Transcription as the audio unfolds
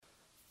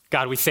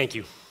God, we thank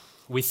you.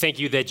 We thank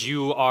you that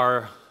you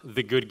are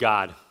the good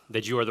God,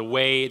 that you are the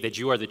way, that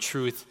you are the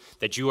truth,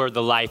 that you are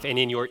the life, and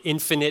in your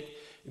infinite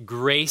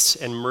grace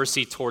and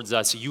mercy towards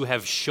us, you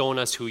have shown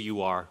us who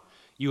you are.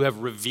 You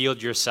have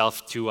revealed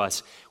yourself to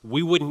us.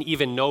 We wouldn't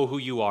even know who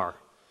you are,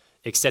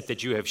 except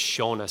that you have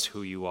shown us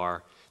who you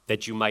are,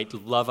 that you might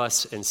love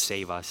us and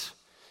save us.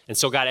 And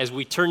so, God, as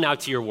we turn now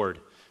to your word,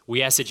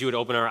 we ask that you would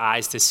open our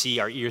eyes to see,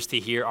 our ears to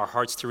hear, our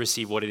hearts to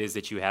receive what it is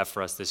that you have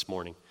for us this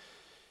morning.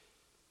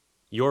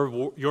 Your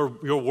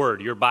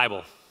word, your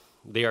Bible,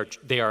 they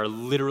are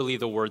literally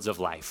the words of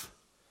life.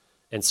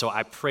 And so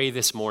I pray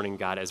this morning,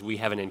 God, as we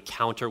have an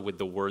encounter with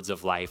the words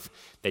of life,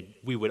 that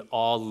we would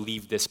all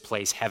leave this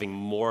place having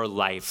more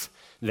life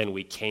than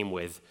we came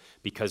with,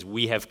 because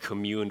we have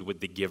communed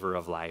with the giver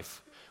of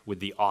life, with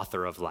the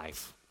author of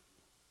life.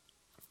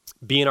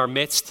 Be in our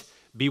midst.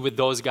 Be with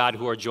those, God,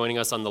 who are joining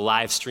us on the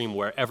live stream,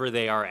 wherever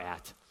they are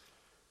at.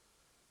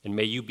 And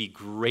may you be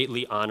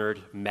greatly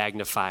honored,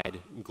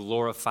 magnified,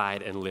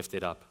 glorified, and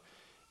lifted up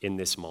in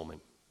this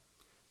moment.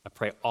 I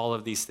pray all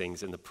of these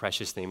things in the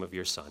precious name of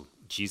your Son,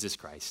 Jesus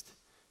Christ.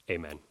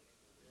 Amen.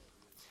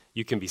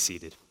 You can be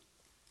seated.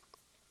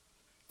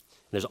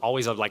 There's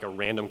always a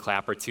random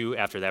clap or two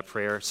after that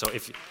prayer. So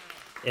if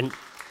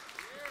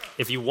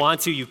you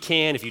want to, you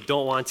can. If you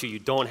don't want to, you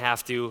don't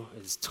have to.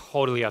 It's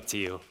totally up to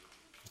you.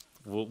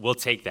 We'll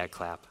take that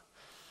clap.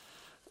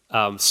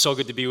 So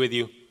good to be with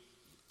you.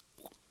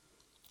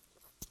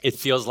 It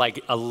feels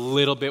like a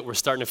little bit we're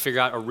starting to figure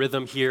out a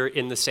rhythm here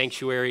in the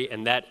sanctuary,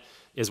 and that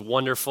is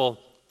wonderful.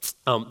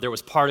 There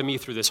was part of me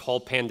through this whole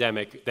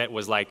pandemic that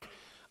was like,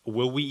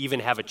 will we even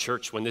have a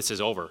church when this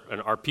is over?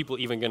 And are people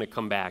even going to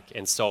come back?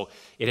 And so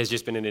it has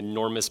just been an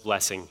enormous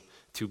blessing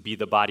to be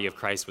the body of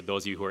Christ with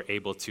those of you who are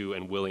able to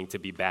and willing to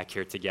be back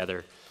here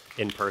together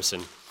in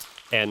person.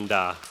 And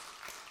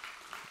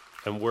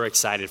we're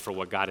excited for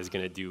what God is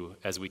going to do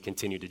as we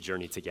continue to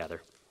journey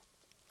together.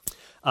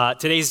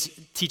 Today's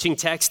teaching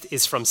text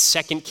is from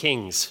 2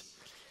 Kings.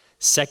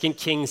 2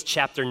 Kings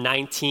chapter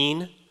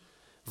 19,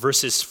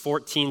 verses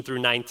 14 through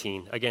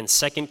 19. Again,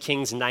 2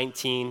 Kings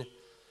 19,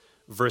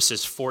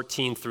 verses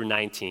 14 through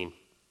 19.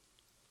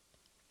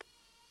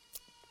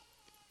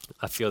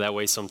 I feel that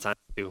way sometimes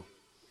too.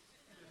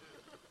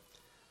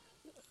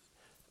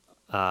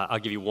 I'll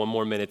give you one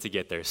more minute to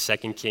get there. 2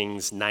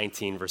 Kings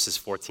 19, verses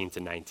 14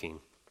 to 19.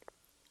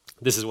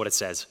 This is what it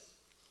says.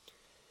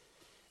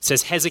 It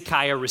says,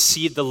 Hezekiah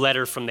received the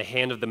letter from the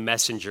hand of the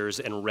messengers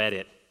and read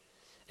it.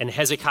 And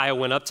Hezekiah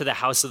went up to the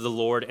house of the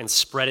Lord and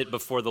spread it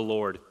before the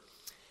Lord.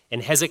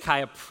 And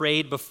Hezekiah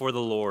prayed before the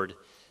Lord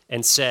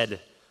and said,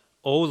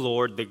 O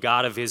Lord, the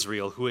God of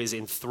Israel, who is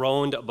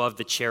enthroned above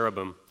the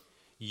cherubim,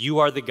 you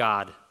are the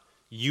God,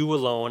 you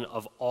alone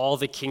of all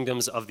the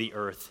kingdoms of the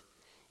earth.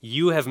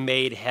 You have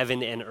made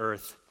heaven and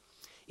earth.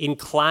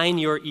 Incline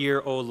your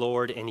ear, O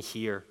Lord, and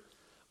hear.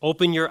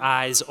 Open your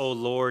eyes, O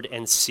Lord,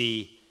 and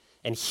see,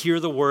 and hear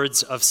the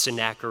words of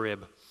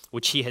Sennacherib,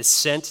 which he has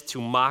sent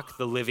to mock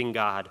the living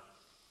God.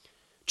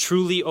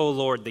 Truly, O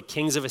Lord, the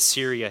kings of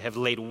Assyria have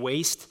laid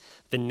waste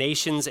the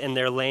nations and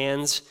their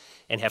lands,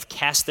 and have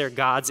cast their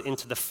gods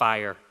into the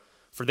fire.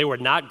 For they were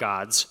not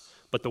gods,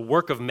 but the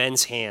work of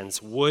men's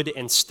hands, wood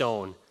and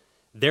stone.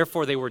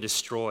 Therefore they were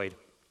destroyed.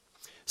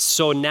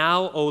 So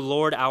now, O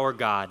Lord our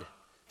God,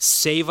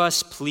 save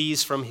us,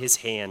 please, from his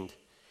hand,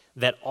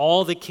 that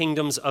all the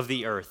kingdoms of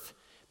the earth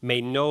may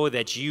know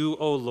that you,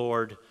 O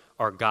Lord,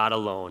 are God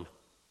alone.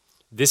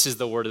 This is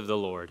the word of the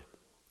Lord.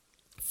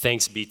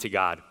 Thanks be to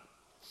God.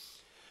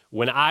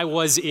 When I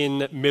was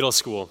in middle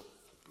school,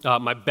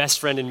 my best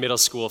friend in middle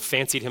school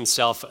fancied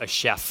himself a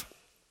chef.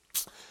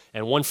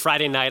 And one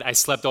Friday night, I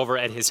slept over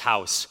at his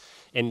house.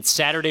 And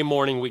Saturday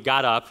morning, we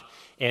got up,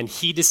 and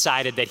he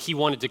decided that he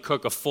wanted to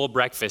cook a full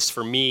breakfast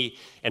for me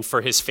and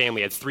for his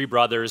family. He had 3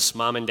 brothers,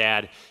 mom and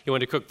dad. He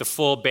wanted to cook the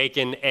full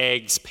bacon,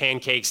 eggs,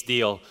 pancakes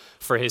deal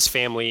for his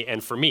family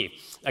and for me.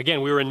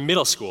 Again, we were in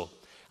middle school.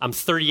 I'm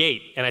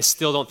 38, and I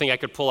still don't think I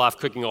could pull off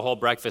cooking a whole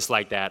breakfast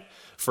like that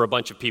for a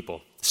bunch of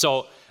people.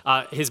 So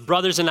his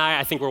brothers and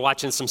I think we're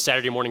watching some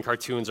Saturday morning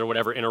cartoons or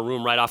whatever in a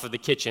room right off of the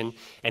kitchen,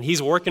 and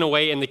he's working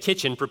away in the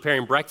kitchen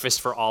preparing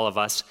breakfast for all of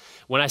us,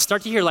 when I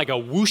start to hear like a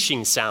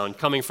whooshing sound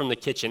coming from the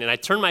kitchen, and I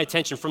turn my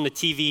attention from the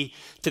TV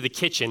to the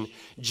kitchen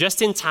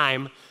just in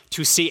time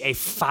to see a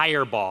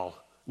fireball,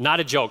 not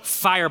a joke,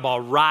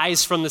 fireball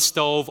rise from the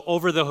stove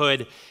over the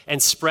hood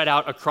and spread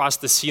out across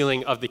the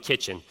ceiling of the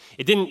kitchen.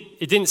 It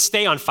didn't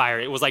stay on fire.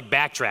 It was like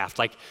backdraft,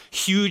 like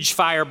huge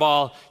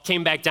fireball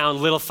came back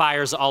down, little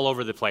fires all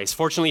over the place.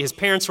 Fortunately, his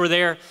parents were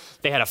there.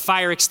 They had a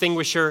fire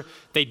extinguisher.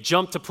 They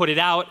jumped to put it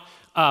out.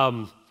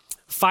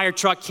 Fire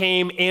truck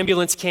came,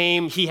 ambulance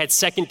came. He had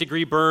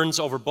 2nd-degree burns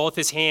over both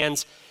his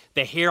hands.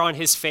 The hair on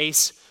his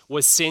face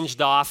was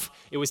singed off.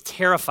 It was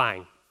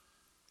terrifying.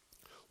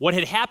 What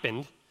had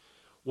happened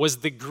was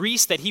the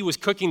grease that he was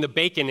cooking the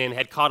bacon in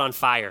had caught on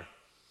fire.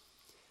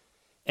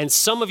 And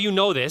some of you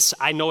know this.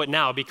 I know it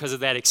now because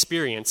of that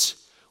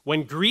experience.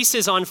 When grease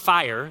is on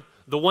fire,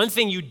 the one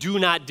thing you do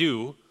not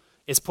do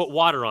is put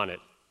water on it.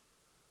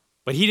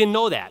 But he didn't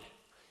know that.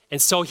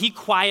 And so he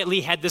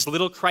quietly had this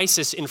little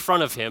crisis in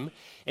front of him,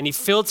 and he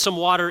filled some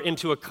water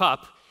into a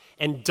cup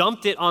and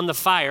dumped it on the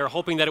fire,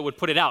 hoping that it would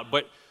put it out.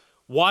 But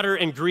water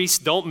and grease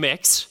don't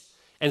mix.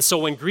 And so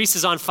when grease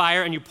is on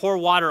fire and you pour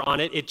water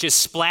on it, it just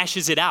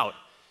splashes it out.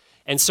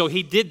 And so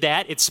he did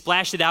that. It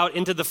splashed it out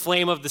into the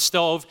flame of the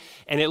stove,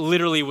 and it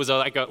literally was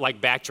like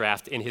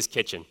backdraft in his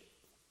kitchen.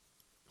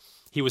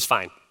 He was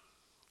fine.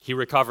 He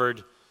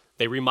recovered.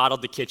 They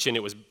remodeled the kitchen.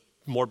 It was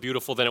more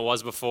beautiful than it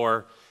was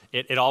before.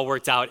 It all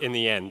worked out in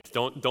the end.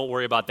 Don't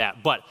worry about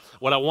that. But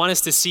what I want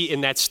us to see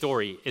in that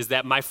story is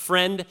that my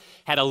friend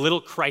had a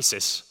little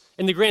crisis.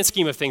 In the grand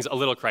scheme of things, a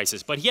little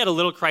crisis. But he had a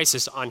little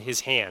crisis on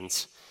his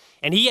hands.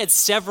 And he had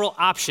several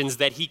options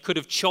that he could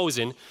have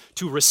chosen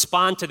to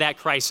respond to that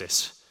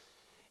crisis.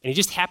 And he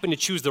just happened to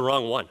choose the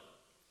wrong one.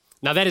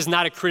 Now, that is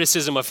not a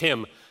criticism of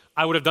him.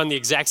 I would have done the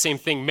exact same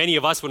thing. Many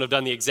of us would have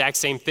done the exact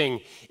same thing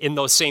in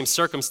those same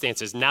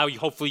circumstances. Now,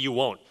 hopefully you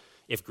won't.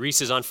 If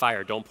grease is on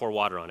fire, don't pour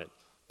water on it.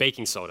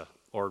 Baking soda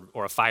or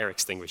a fire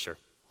extinguisher.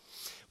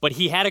 But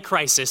he had a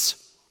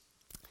crisis,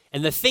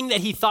 and the thing that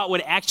he thought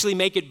would actually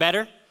make it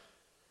better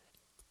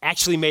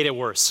actually made it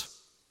worse.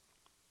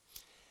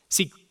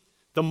 See,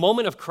 the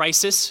moment of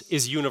crisis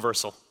is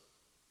universal.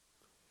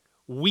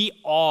 We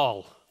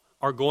all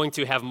are going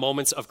to have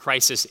moments of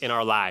crisis in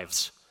our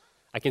lives.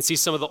 I can see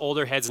some of the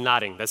older heads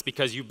nodding. That's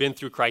because you've been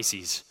through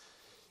crises.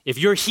 If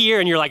you're here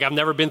and you're like, I've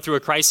never been through a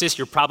crisis,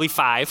 you're probably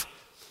 5.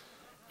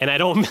 And I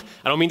don't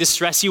mean to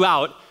stress you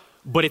out,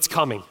 but it's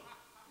coming.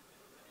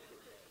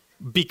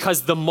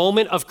 Because the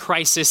moment of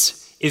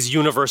crisis is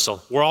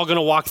universal. We're all going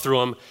to walk through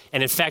them,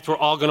 and in fact, we're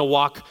all going to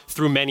walk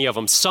through many of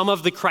them. Some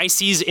of the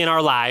crises in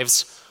our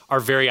lives are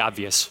very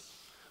obvious.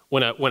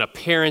 When a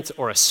parent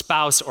or a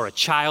spouse or a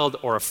child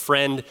or a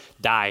friend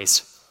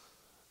dies,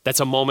 that's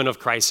a moment of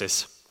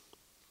crisis.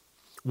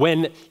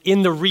 When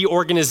in the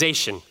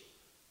reorganization,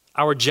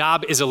 our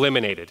job is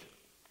eliminated,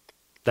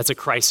 that's a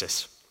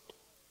crisis.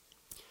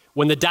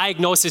 When the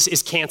diagnosis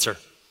is cancer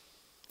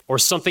or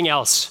something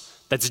else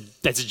that's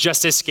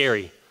just as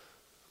scary,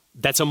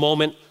 that's a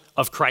moment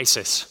of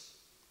crisis.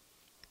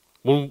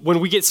 When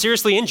we get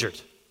seriously injured,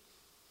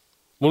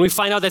 when we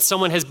find out that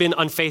someone has been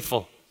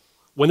unfaithful,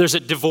 when there's a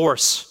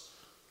divorce,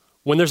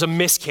 when there's a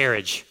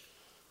miscarriage.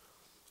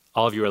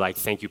 All of you are like,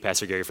 thank you,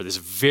 Pastor Gary, for this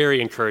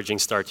very encouraging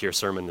start to your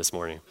sermon this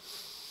morning.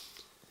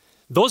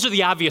 Those are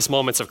the obvious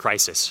moments of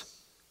crisis.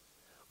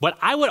 But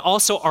I would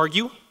also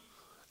argue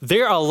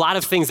there are a lot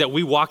of things that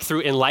we walk through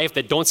in life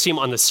that don't seem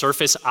on the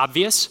surface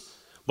obvious,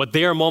 but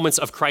they are moments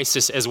of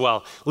crisis as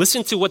well.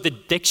 Listen to what the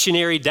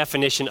dictionary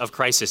definition of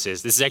crisis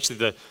is. This is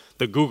actually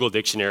the Google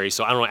dictionary,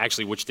 so I don't know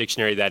actually which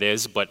dictionary that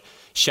is, but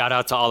shout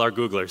out to all our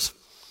Googlers.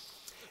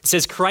 It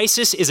says,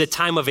 crisis is a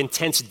time of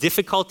intense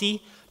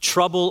difficulty,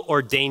 trouble,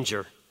 or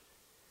danger.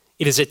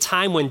 It is a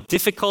time when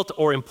difficult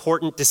or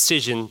important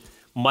decision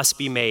must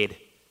be made.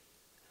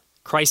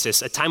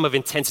 Crisis, a time of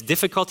intense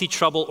difficulty,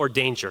 trouble, or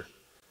danger.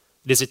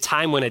 It is a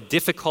time when a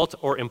difficult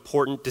or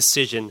important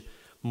decision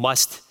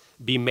must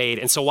be made.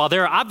 And so while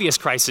there are obvious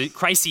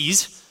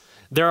crises,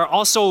 there are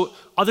also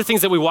other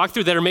things that we walk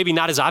through that are maybe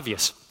not as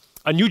obvious.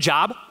 A new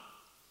job,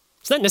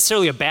 it's not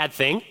necessarily a bad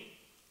thing,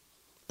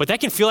 but that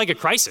can feel like a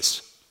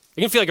crisis.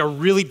 It can feel like a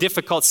really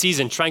difficult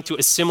season trying to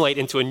assimilate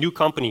into a new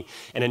company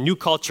and a new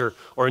culture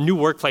or a new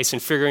workplace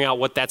and figuring out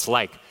what that's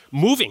like.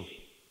 Moving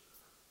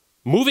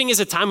is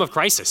a time of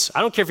crisis.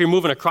 I don't care if you're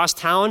moving across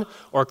town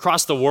or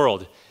across the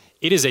world.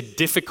 It is a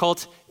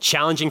difficult,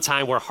 challenging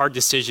time where hard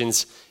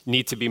decisions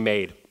need to be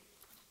made.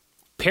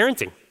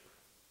 Parenting.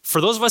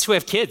 For those of us who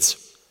have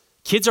kids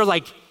are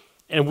like,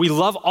 and we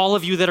love all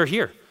of you that are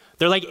here,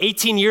 they're like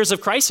 18 years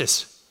of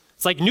crisis.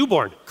 It's like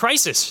newborn,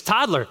 crisis,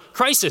 toddler,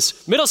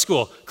 crisis, middle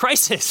school,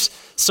 crisis,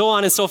 so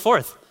on and so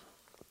forth.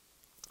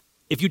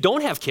 If you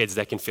don't have kids,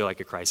 that can feel like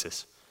a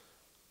crisis.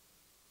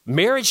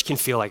 Marriage can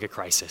feel like a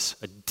crisis,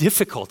 a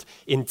difficult,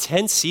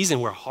 intense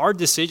season where hard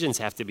decisions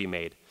have to be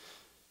made.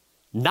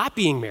 Not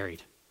being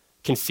married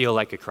can feel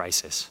like a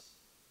crisis.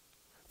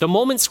 The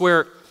moments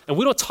where, and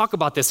we don't talk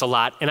about this a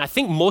lot, and I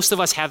think most of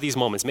us have these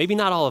moments, maybe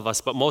not all of us,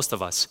 but most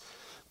of us.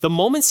 The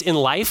moments in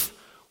life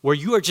where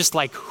you are just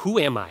like, who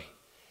am I?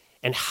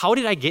 And how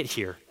did I get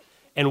here?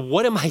 And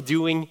what am I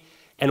doing?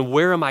 And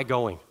where am I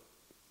going?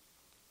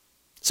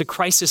 It's a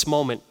crisis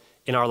moment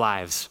in our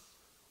lives.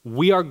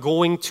 We are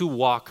going to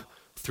walk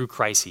through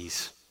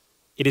crises.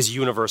 It is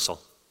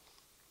universal.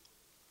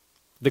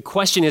 The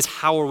question is,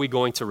 how are we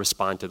going to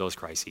respond to those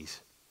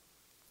crises?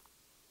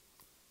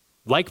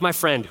 Like my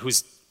friend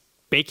whose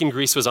bacon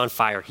grease was on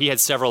fire, he had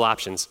several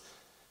options.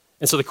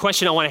 And so the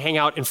question I want to hang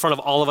out in front of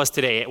all of us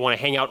today, I want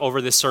to hang out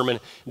over this sermon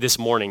this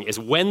morning, is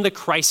when the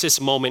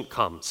crisis moment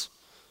comes,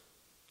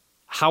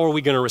 how are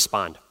we going to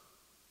respond?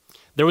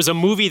 There was a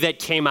movie that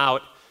came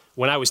out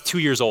when I was 2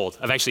 years old.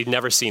 I've actually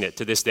never seen it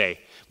to this day.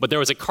 But there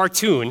was a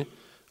cartoon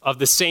of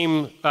the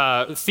same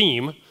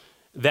theme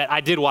that I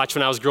did watch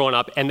when I was growing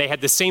up, and they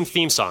had the same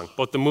theme song.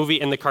 Both the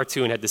movie and the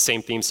cartoon had the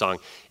same theme song.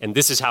 And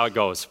this is how it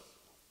goes.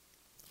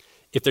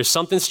 If there's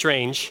something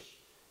strange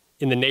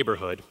in the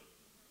neighborhood,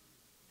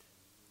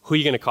 who are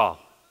you going to call?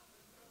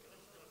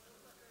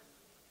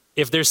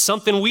 if there's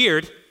something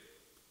weird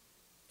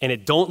and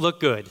it don't look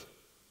good,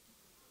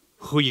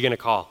 who are you going to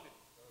call?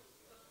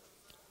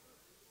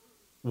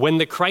 When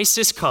the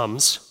crisis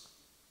comes,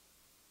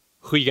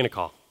 who are you going to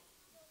call?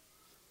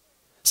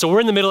 So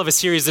we're in the middle of a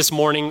series this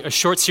morning, a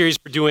short series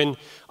we're doing,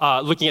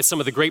 looking at some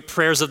of the great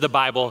prayers of the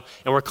Bible,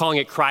 and we're calling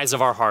it Cries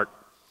of Our Heart.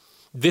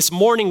 This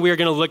morning, we are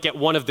going to look at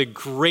one of the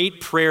great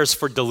prayers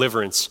for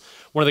deliverance,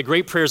 one of the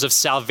great prayers of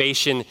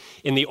salvation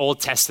in the Old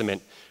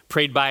Testament,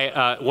 prayed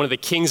by one of the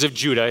kings of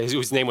Judah,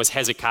 whose name was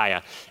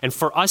Hezekiah. And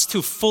for us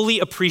to fully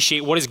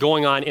appreciate what is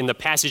going on in the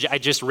passage I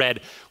just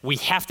read, we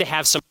have to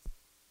have some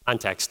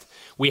context.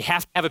 We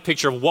have to have a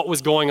picture of what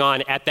was going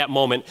on at that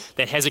moment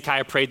that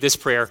Hezekiah prayed this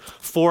prayer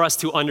for us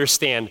to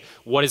understand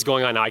what is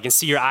going on now. I can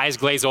see your eyes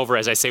glaze over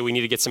as I say we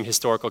need to get some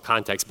historical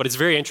context, but it's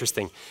very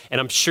interesting, and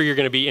I'm sure you're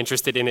going to be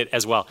interested in it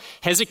as well.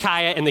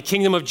 Hezekiah and the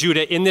kingdom of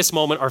Judah in this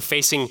moment are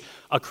facing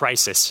a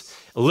crisis.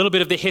 A little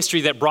bit of the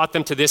history that brought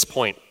them to this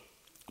point.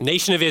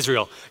 Nation of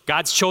Israel,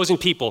 God's chosen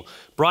people,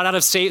 brought out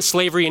of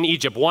slavery in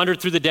Egypt, wandered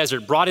through the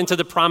desert, brought into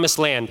the promised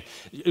land,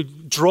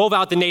 drove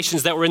out the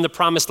nations that were in the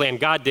promised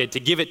land, God did, to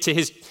give it to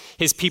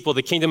his people,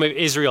 the kingdom of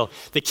Israel.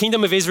 The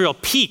kingdom of Israel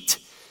peaked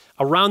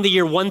around the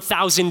year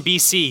 1000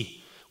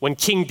 BC when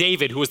King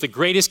David, who was the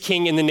greatest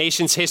king in the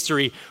nation's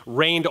history,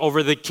 reigned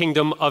over the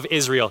kingdom of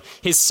Israel.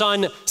 His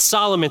son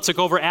Solomon took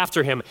over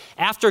after him.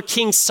 After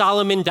King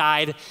Solomon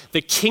died,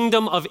 the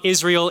kingdom of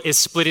Israel is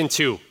split in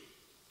two.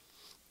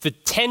 The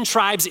 10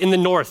 tribes in the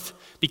north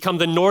become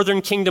the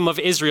northern kingdom of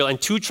Israel, and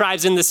 2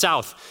 tribes in the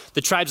south,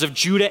 the tribes of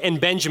Judah and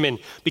Benjamin,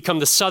 become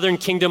the southern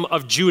kingdom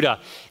of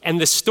Judah.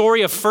 And the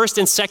story of 1st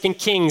and 2nd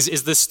Kings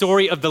is the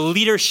story of the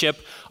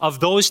leadership of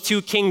those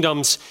 2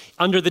 kingdoms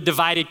under the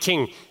divided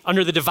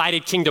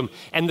kingdom.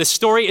 And the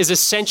story is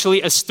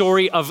essentially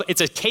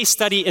it's a case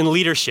study in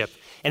leadership,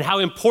 and how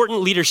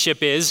important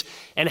leadership is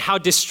and how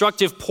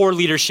destructive poor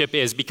leadership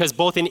is. Because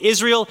both in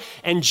Israel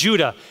and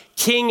Judah,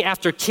 king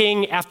after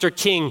king after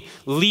king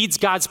leads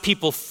God's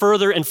people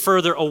further and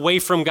further away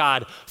from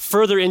God,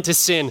 further into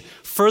sin,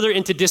 further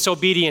into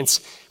disobedience,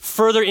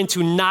 further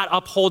into not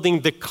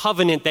upholding the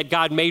covenant that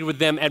God made with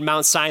them at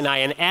Mount Sinai.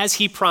 And as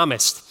he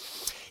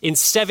promised, in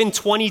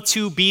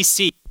 722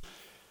 BC,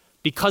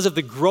 because of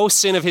the gross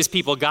sin of his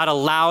people, God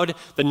allowed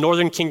the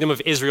northern kingdom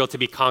of Israel to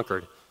be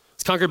conquered.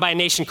 It's conquered by a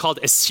nation called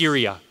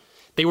Assyria.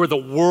 They were the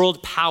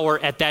world power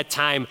at that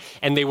time,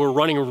 and they were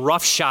running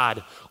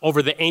roughshod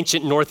over the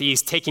ancient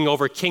Northeast, taking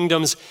over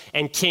kingdoms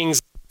and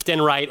kings left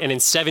and right. And in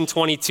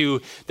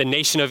 722, the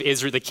nation of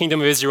Israel, the kingdom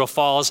of Israel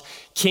falls.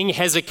 King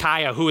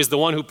Hezekiah, who is the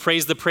one who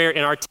prays the prayer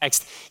in our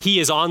text,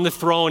 he is on the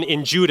throne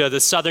in Judah, the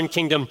southern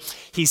kingdom.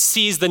 He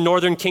sees the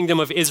northern kingdom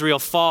of Israel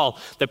fall,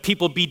 the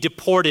people be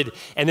deported,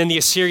 and then the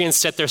Assyrians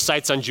set their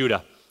sights on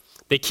Judah.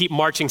 They keep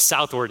marching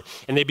southward,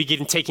 and they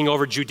begin taking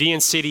over Judean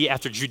city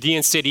after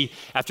Judean city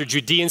after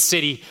Judean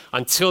city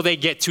until they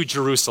get to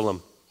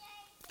Jerusalem.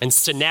 And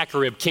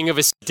Sennacherib, king of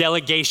a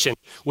delegation,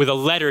 with a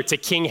letter to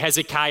King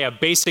Hezekiah,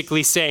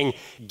 basically saying,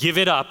 give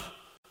it up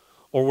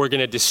or we're going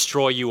to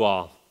destroy you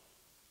all.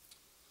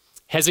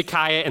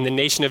 Hezekiah and the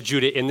nation of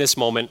Judah in this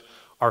moment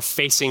are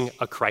facing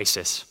a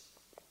crisis.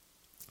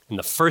 And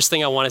the first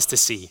thing I want us to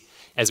see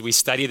as we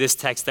study this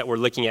text that we're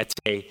looking at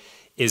today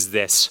is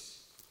this.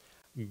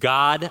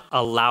 God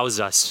allows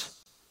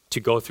us to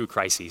go through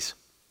crises.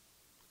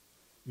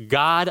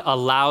 God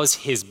allows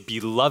his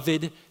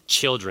beloved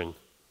children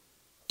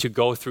to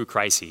go through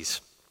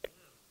crises.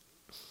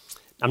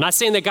 I'm not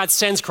saying that God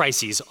sends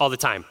crises all the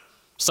time.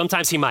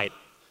 Sometimes he might.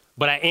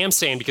 But I am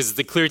saying, because it's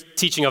the clear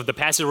teaching of the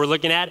passage we're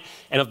looking at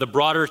and of the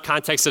broader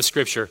context of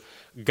Scripture,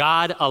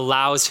 God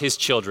allows his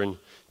children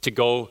to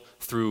go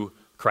through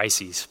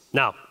crises.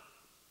 Now,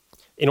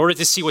 in order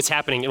to see what's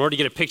happening, in order to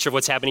get a picture of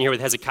what's happening here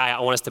with Hezekiah, I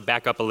want us to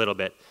back up a little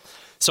bit.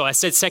 So I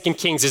said 2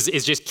 Kings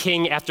is just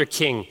king after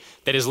king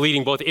that is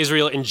leading both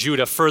Israel and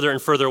Judah further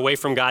and further away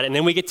from God. And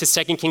then we get to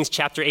 2 Kings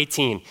chapter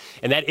 18,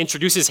 and that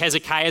introduces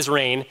Hezekiah's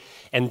reign.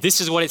 And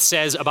this is what it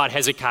says about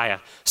Hezekiah,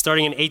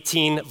 starting in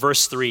 18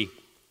 verse 3. It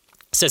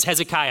says,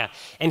 Hezekiah,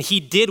 and he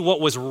did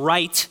what was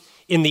right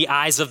in the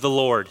eyes of the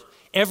Lord.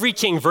 Every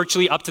king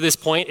virtually up to this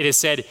point, it is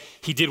said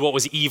he did what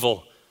was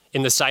evil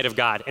in the sight of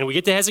God. And we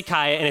get to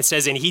Hezekiah, and it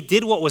says, and he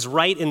did what was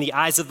right in the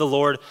eyes of the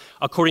Lord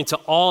according to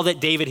all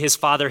that David his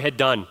father had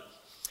done.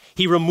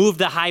 He removed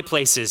the high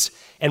places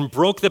and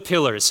broke the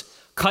pillars,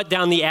 cut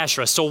down the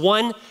Asherah. So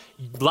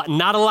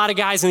not a lot of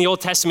guys in the Old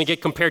Testament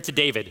get compared to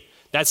David.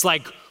 That's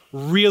like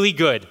really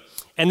good.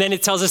 And then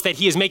it tells us that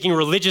he is making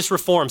religious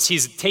reforms.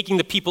 He's taking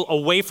the people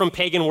away from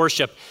pagan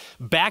worship,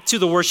 back to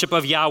the worship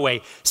of Yahweh.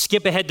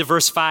 Skip ahead to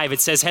verse 5.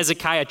 It says,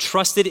 Hezekiah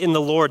trusted in the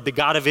Lord, the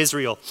God of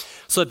Israel,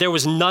 so that there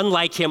was none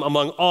like him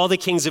among all the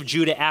kings of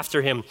Judah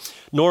after him,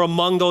 nor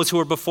among those who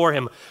were before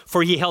him.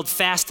 For he held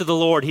fast to the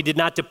Lord. He did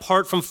not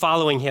depart from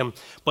following him,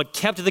 but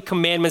kept the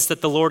commandments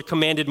that the Lord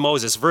commanded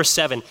Moses. Verse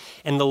 7,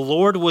 and the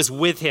Lord was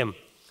with him.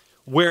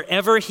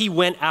 Wherever he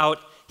went out,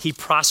 he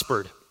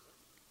prospered.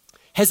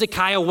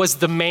 Hezekiah was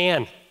the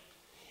man.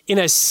 In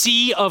a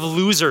sea of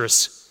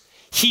losers,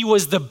 he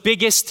was the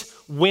biggest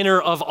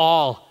winner of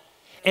all.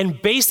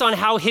 And based on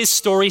how his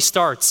story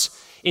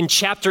starts in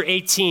chapter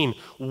 18,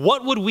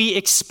 what would we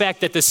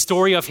expect that the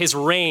story of his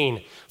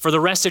reign for the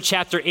rest of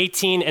chapter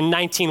 18 and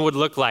 19 would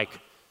look like?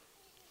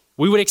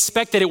 We would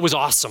expect that it was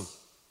awesome,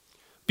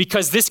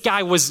 because this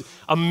guy was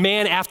a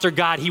man after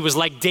God. He was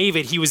like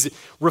David. He was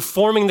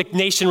reforming the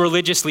nation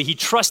religiously. He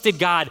trusted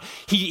God.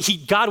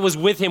 God was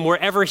with him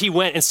wherever he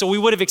went. And so we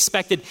would have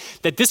expected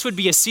that this would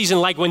be a season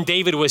like when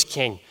David was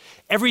king.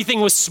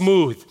 Everything was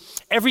smooth.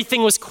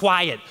 Everything was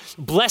quiet.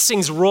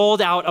 Blessings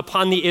rolled out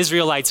upon the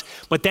Israelites.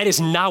 But that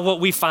is not what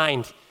we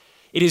find.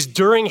 It is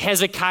during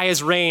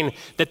Hezekiah's reign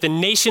that the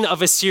nation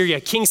of Assyria,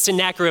 King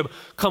Sennacherib,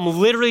 come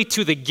literally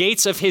to the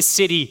gates of his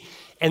city,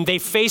 and they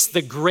face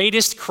the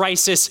greatest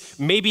crisis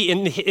maybe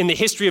in the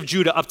history of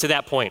Judah up to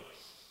that point.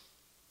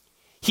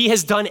 He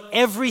has done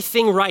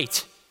everything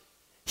right.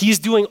 He is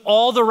doing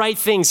all the right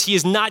things. He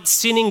is not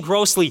sinning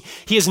grossly.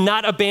 He is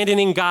not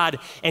abandoning God,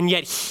 and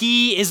yet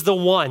he is the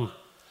one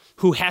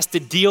who has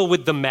to deal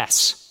with the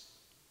mess.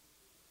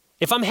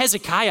 If I'm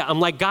Hezekiah, I'm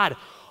like, God,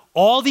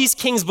 all these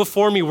kings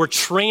before me were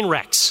train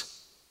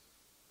wrecks.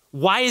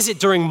 Why is it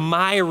during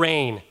my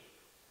reign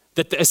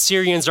that the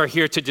Assyrians are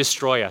here to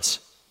destroy us?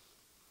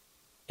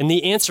 And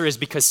the answer is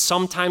because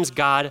sometimes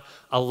God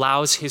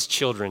allows his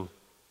children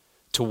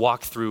to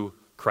walk through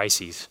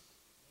crises.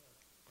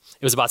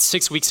 It was about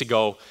 6 weeks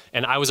ago,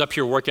 and I was up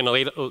here working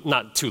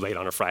not too late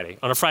on a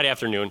Friday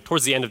afternoon,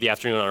 towards the end of the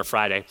afternoon on a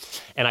Friday,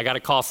 and I got a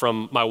call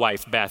from my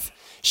wife, Beth.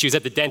 She was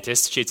at the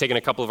dentist. She had taken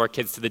a couple of our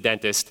kids to the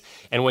dentist,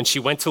 and when she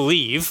went to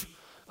leave,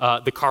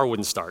 the car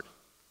wouldn't start.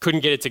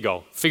 Couldn't get it to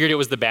go. Figured it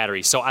was the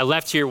battery. So I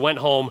left here, went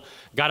home,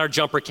 got our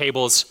jumper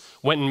cables,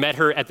 went and met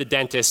her at the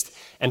dentist,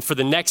 and for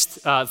the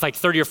next like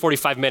 30 or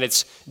 45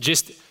 minutes,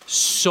 just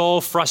so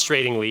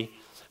frustratingly,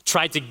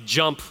 tried to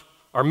jump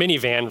our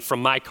minivan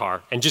from my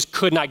car and just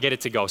could not get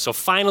it to go. So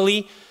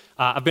finally,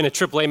 I've been a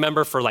AAA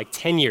member for like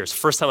 10 years.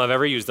 First time I've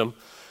ever used them.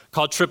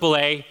 Called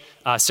AAA,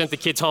 sent the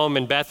kids home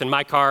and Beth in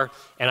my car,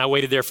 and I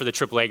waited there for the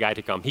AAA guy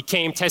to come. He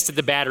came, tested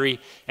the battery,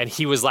 and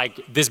he was like,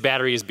 this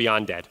battery is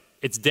beyond dead.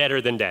 It's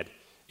deader than dead.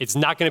 It's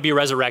not gonna be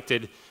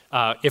resurrected.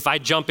 If I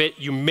jump it,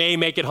 you may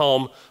make it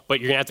home, but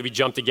you're gonna have to be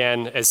jumped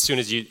again as soon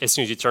as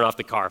you turn off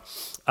the car.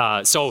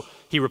 So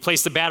he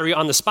replaced the battery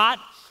on the spot.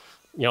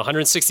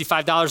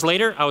 $165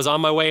 later, I was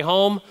on my way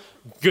home,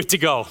 good to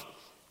go.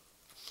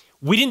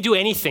 We didn't do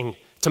anything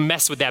to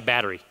mess with that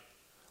battery.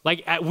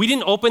 Like, we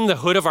didn't open the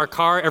hood of our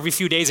car every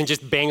few days and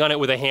just bang on it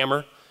with a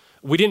hammer.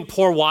 We didn't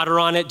pour water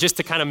on it just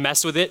to kind of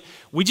mess with it.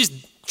 We just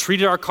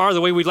treated our car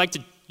the way we'd like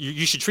to,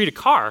 you should treat a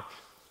car.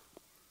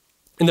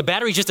 And the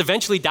battery just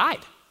eventually died.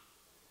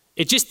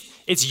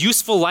 Its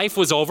useful life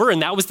was over,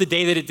 and that was the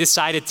day that it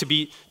decided to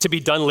be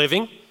done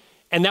living.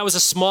 And that was a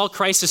small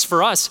crisis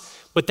for us.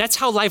 But that's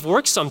how life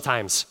works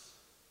sometimes.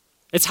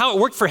 It's how it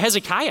worked for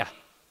Hezekiah.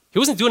 He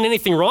wasn't doing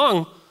anything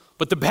wrong,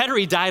 but the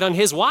battery died on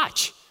his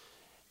watch.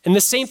 And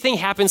the same thing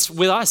happens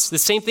with us. The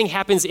same thing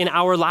happens in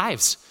our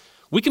lives.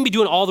 We can be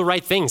doing all the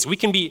right things.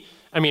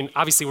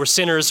 Obviously we're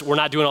sinners. We're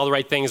not doing all the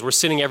right things. We're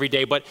sinning every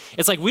day. But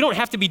it's like we don't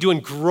have to be doing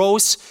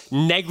gross,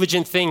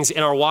 negligent things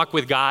in our walk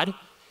with God.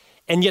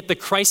 And yet the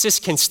crisis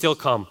can still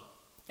come.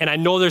 And I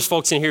know there's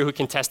folks in here who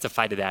can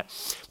testify to that.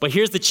 But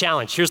here's the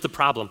challenge. Here's the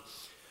problem.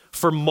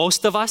 For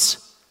most of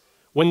us,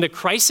 when the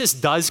crisis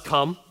does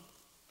come,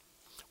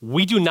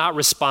 we do not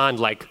respond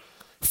like,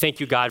 thank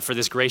you, God, for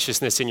this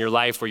graciousness in your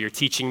life where you're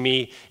teaching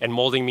me and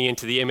molding me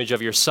into the image of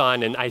your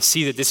son, and I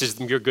see that this is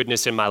your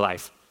goodness in my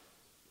life.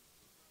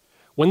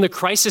 When the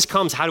crisis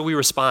comes, how do we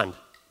respond?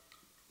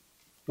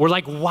 We're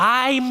like,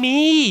 why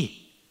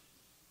me?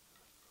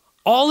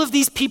 All of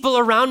these people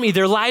around me,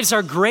 their lives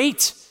are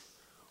great.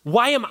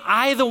 Why am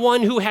I the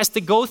one who has to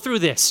go through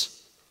this?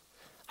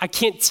 I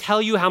can't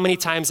tell you how many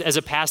times as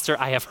a pastor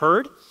I have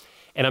heard,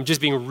 and I'm just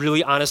being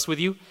really honest with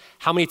you,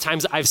 how many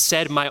times I've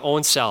said my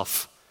own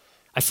self,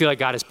 I feel like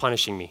God is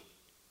punishing me.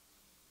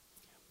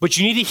 But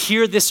you need to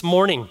hear this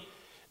morning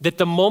that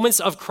the moments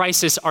of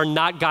crisis are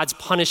not God's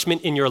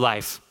punishment in your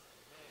life.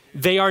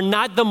 They are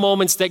not the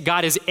moments that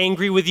God is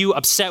angry with you,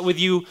 upset with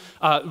you,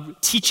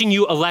 teaching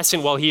you a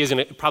lesson. Well, he is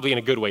probably in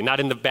a good way, not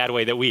in the bad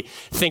way that we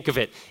think of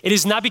it. It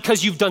is not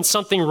because you've done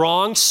something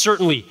wrong.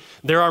 Certainly,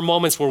 there are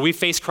moments where we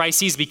face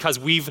crises because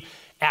we've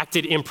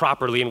acted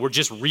improperly and we're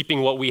just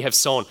reaping what we have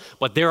sown.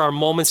 But there are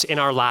moments in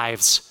our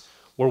lives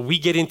where we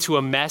get into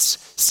a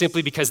mess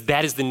simply because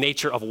that is the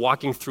nature of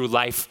walking through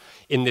life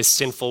in this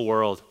sinful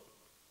world.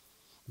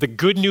 The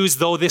good news,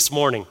 though, this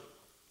morning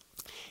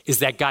is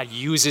that God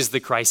uses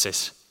the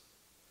crisis.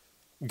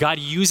 God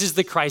uses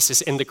the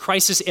crisis, and the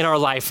crisis in our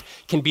life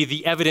can be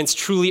the evidence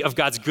truly of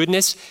God's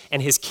goodness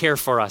and his care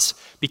for us,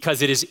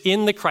 because it is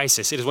in the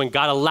crisis, it is when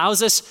God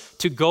allows us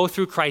to go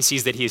through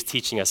crises that he is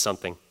teaching us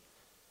something.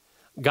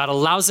 God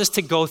allows us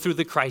to go through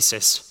the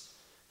crisis.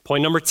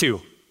 Point number 2,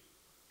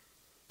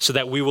 so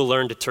that we will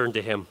learn to turn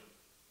to him.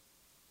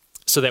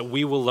 So that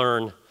we will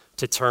learn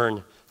to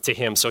turn to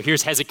him. So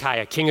here's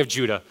Hezekiah, king of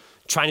Judah,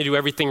 trying to do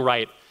everything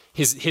right.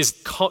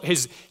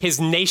 His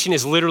nation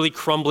is literally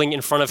crumbling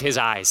in front of his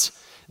eyes.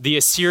 The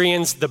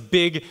Assyrians, the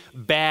big,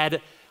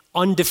 bad,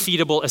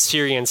 undefeatable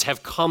Assyrians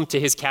have come to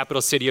his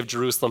capital city of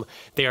Jerusalem.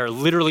 They are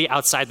literally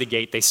outside the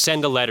gate. They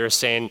send a letter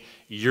saying,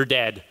 you're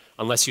dead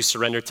unless you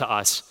surrender to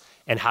us.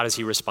 And how does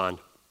he respond?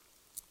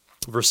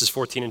 Verses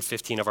 14 and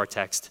 15 of our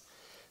text.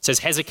 It says,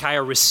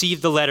 Hezekiah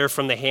received the letter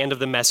from the hand of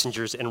the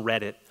messengers and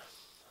read it.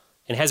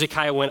 And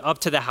Hezekiah went up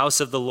to the house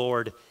of the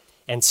Lord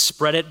and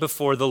spread it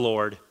before the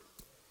Lord.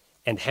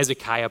 And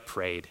Hezekiah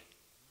prayed.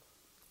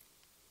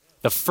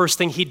 The first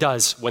thing he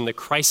does when the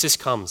crisis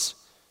comes,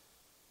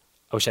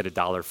 I wish I had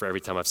 $1 for every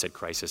time I've said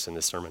crisis in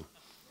this sermon.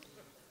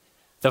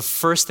 The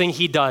first thing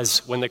he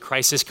does when the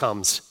crisis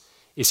comes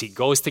is he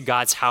goes to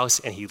God's house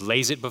and he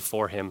lays it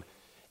before him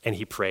and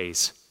he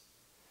prays.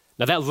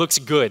 Now that looks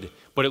good,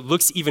 but it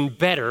looks even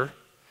better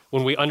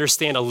when we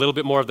understand a little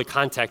bit more of the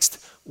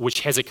context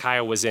which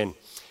Hezekiah was in.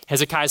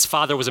 Hezekiah's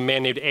father was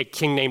a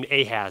king named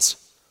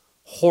Ahaz.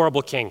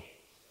 Horrible king.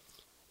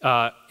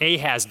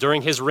 Ahaz,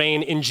 during his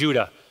reign in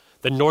Judah,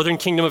 the northern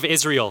kingdom of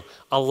Israel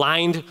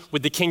aligned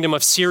with the kingdom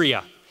of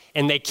Syria,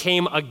 and they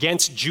came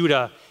against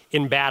Judah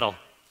in battle.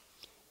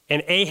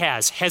 And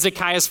Ahaz,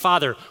 Hezekiah's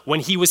father,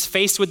 when he was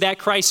faced with that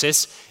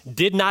crisis,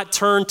 did not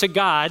turn to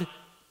God.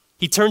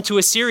 He turned to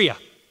Assyria.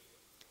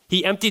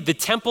 He emptied the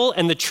temple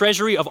and the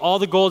treasury of all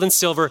the gold and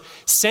silver,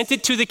 sent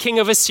it to the king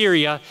of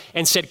Assyria,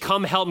 and said,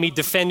 come help me,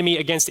 defend me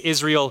against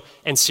Israel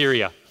and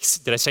Syria.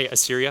 Did I say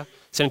Assyria?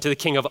 Sent it to the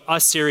king of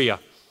Assyria.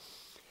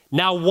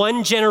 Now,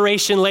 one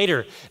generation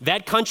later,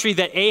 that country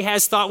that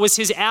Ahaz thought was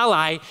his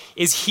ally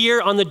is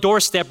here on the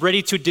doorstep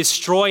ready to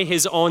destroy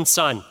his own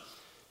son.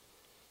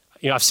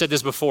 You know, I've said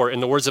this before in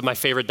the words of my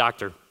favorite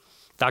doctor,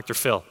 Dr.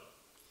 Phil.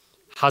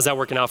 How's that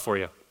working out for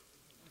you?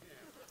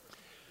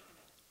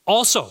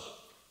 Also,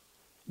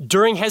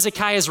 during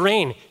Hezekiah's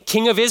reign,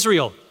 king of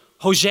Israel,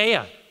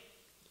 Hosea,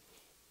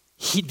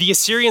 the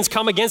Assyrians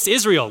come against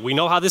Israel. We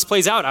know how this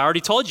plays out. I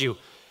already told you.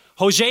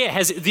 Hosea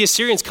has the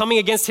Assyrians coming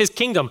against his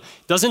kingdom,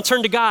 doesn't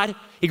turn to God.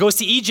 He goes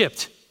to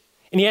Egypt,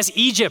 and he asks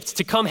Egypt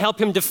to come help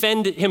him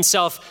defend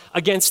himself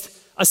against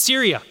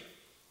Assyria.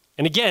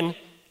 And again,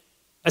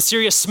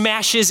 Assyria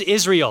smashes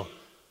Israel.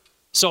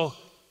 So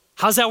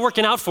how's that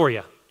working out for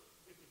you?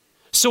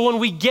 So when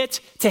we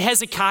get to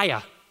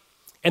Hezekiah,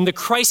 and the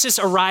crisis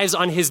arrives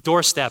on his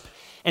doorstep,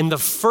 and the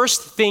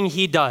first thing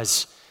he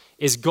does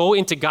is go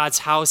into God's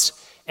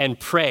house and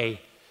pray,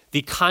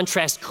 the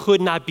contrast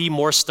could not be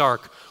more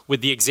stark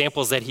with the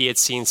examples that he had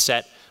seen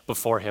set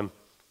before him.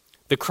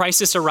 The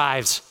crisis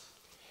arrives.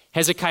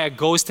 Hezekiah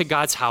goes to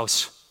God's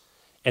house,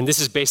 and this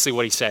is basically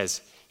what he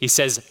says. He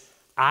says,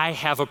 I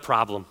have a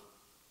problem,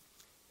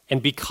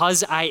 and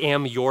because I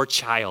am your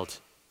child,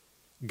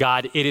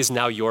 God, it is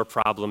now your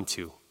problem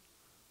too.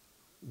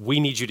 We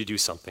need you to do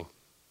something.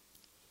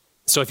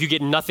 So if you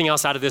get nothing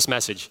else out of this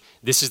message,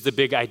 this is the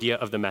big idea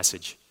of the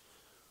message.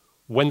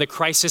 When the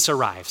crisis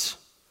arrives,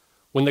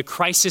 when the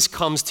crisis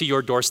comes to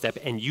your doorstep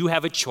and you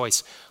have a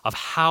choice of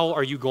how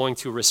are you going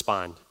to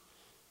respond,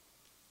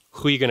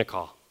 who are you going to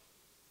call?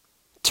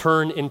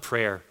 Turn in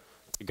prayer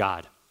to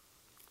God.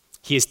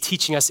 He is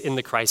teaching us in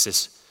the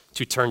crisis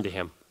to turn to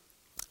him.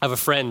 I have a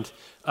friend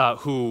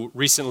who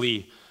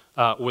recently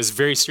was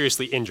very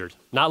seriously injured,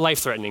 not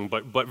life-threatening,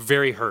 but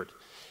very hurt.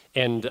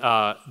 And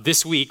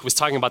this week was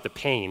talking about the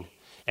pain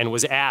and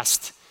was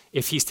asked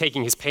if he's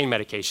taking his pain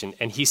medication.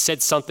 And he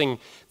said something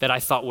that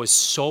I thought was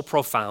so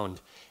profound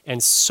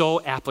and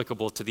so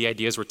applicable to the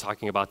ideas we're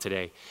talking about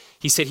today.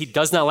 He said he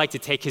does not like to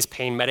take his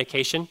pain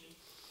medication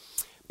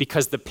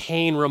because the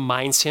pain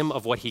reminds him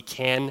of what he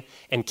can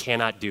and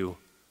cannot do.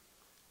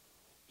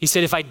 He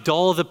said, if I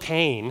dull the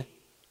pain,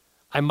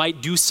 I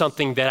might do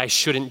something that I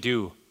shouldn't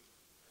do.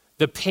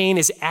 The pain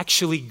is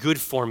actually good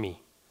for me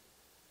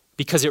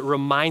because it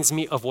reminds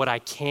me of what I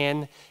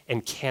can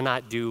and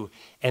cannot do.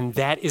 And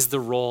that is the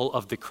role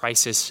of the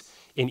crisis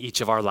in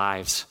each of our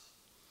lives.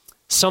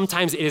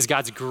 Sometimes it is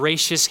God's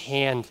gracious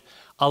hand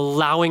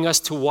allowing us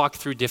to walk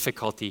through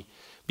difficulty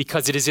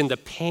because it is in the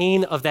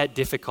pain of that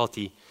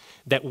difficulty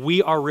that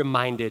we are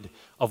reminded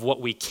of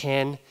what we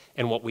can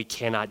and what we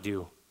cannot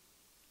do.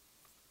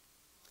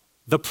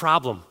 The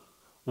problem,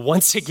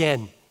 once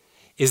again,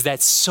 is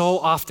that so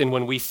often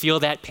when we feel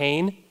that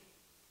pain,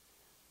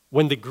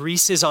 when the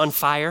Greece is on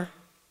fire,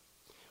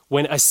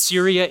 when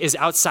Assyria is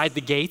outside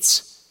the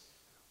gates,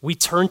 we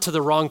turn to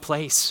the wrong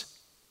place.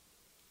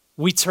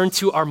 We turn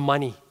to our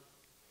money.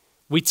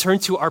 We turn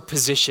to our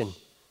position.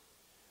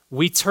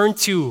 We turn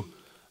to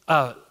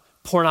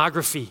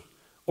pornography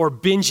or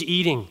binge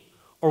eating,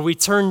 or we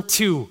turn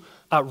to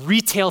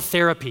retail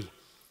therapy.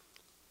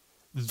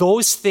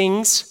 Those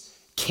things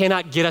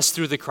cannot get us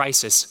through the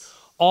crisis.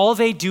 All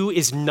they do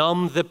is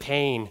numb the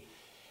pain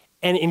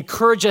and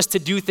encourage us to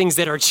do things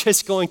that are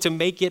just going to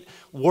make it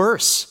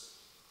worse.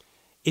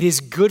 It is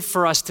good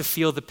for us to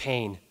feel the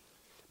pain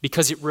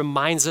because it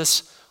reminds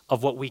us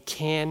of what we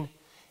can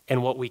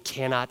and what we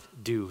cannot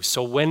do.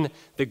 So when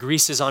the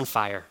Greece is on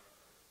fire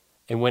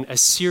and when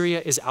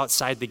Assyria is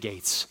outside the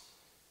gates,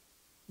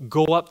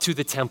 go up to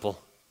the temple,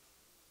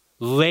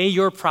 lay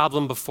your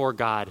problem before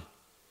God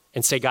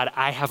and say, God,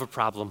 I have a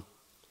problem.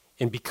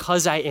 And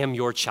because I am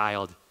your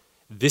child,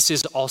 this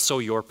is also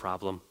your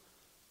problem.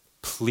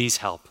 please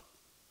help.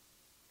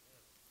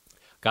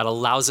 God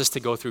allows us to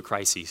go through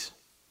crises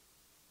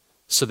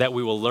so that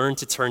we will learn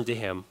to turn to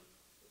him.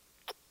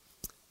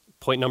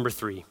 Point number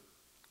 3,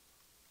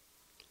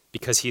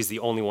 because he is the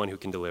only one who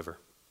can deliver.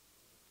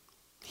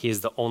 He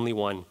is the only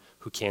one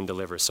who can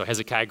deliver. So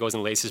Hezekiah goes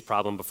and lays his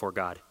problem before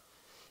God.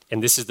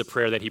 And this is the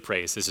prayer that he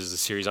prays. This is a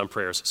series on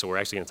prayers, so we're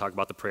actually going to talk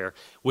about the prayer.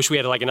 Wish we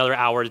had like another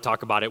hour to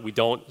talk about it. We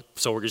don't,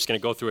 so we're just going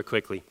to go through it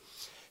quickly.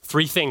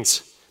 3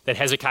 things that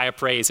Hezekiah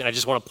prays, and I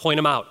just want to point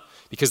them out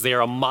because they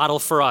are a model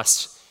for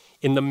us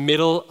in the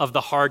middle of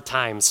the hard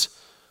times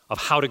of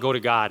how to go to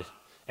God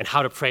and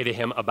how to pray to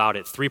him about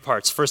it. 3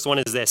 parts. First one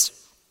is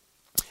this.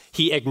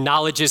 He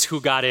acknowledges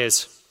who God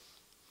is.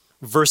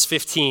 Verse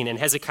 15, and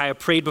Hezekiah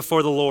prayed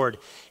before the Lord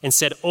and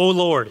said, O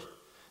Lord,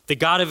 the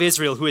God of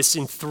Israel, who is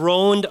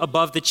enthroned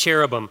above the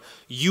cherubim,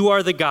 you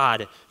are the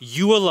God,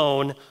 you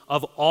alone,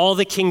 of all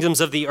the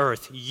kingdoms of the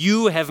earth.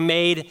 You have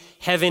made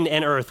heaven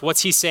and earth.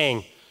 What's he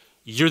saying?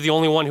 You're the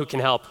only one who can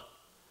help.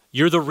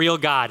 You're the real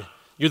God.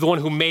 You're the one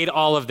who made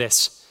all of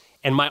this.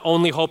 And my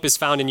only hope is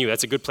found in you.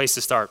 That's a good place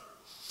to start.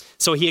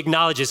 So he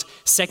acknowledges.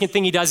 Second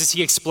thing he does is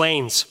he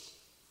explains.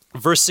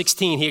 Verse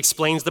 16, he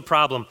explains the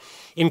problem.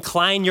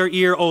 Incline your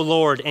ear, O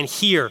Lord, and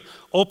hear.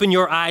 Open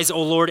your eyes,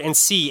 O Lord, and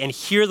see, and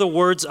hear the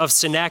words of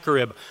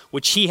Sennacherib,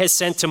 which he has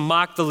sent to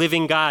mock the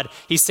living God.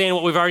 He's saying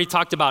what we've already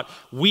talked about.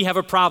 We have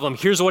a problem.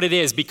 Here's what it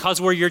is. Because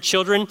we're your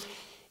children,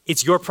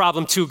 it's your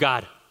problem too,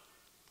 God.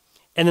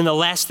 And then the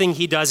last thing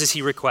he does is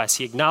he requests.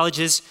 He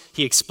acknowledges,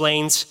 he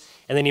explains,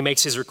 and then he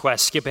makes his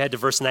request. Skip ahead to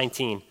verse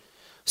 19.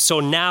 So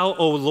now,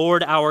 O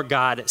Lord our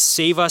God,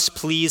 save us,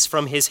 please,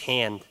 from his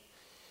hand,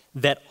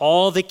 that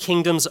all the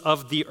kingdoms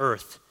of the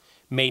earth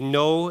may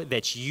know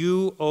that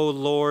you, O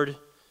Lord,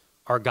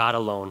 are God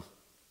alone.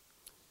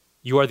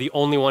 You are the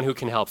only one who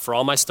can help. For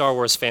all my Star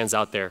Wars fans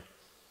out there,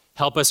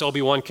 help us,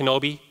 Obi-Wan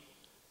Kenobi.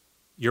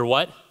 You're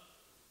what?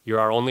 You're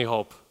our only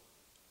hope.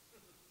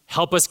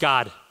 Help us,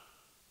 God.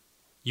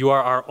 You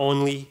are our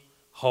only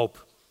hope.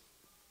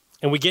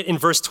 And we get in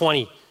verse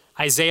 20,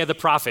 Isaiah the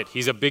prophet.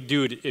 He's a big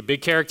dude, a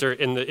big character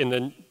in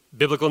the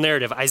biblical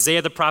narrative.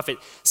 Isaiah the prophet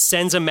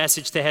sends a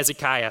message to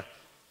Hezekiah.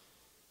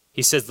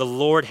 He says, the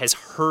Lord has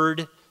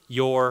heard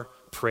your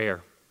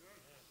prayer.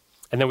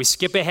 And then we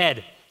skip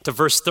ahead to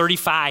verse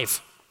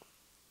 35.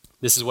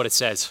 This is what it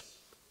says.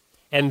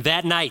 And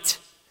that night,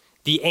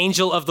 the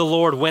angel of the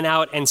Lord went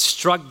out and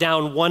struck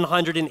down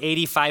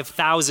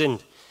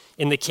 185,000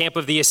 in the camp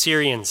of the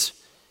Assyrians.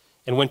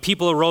 And when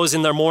people arose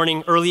in the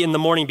morning, early in the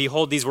morning,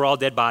 behold, these were all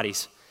dead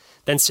bodies.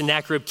 Then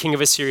Sennacherib, king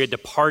of Assyria,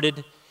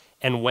 departed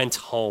and went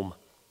home.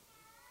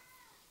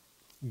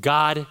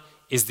 God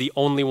is the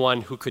only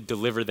one who could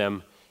deliver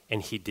them,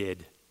 and he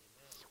did.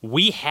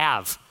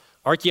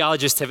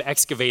 Archaeologists have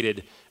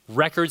excavated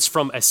records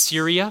from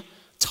Assyria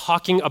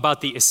talking about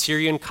the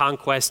Assyrian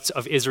conquests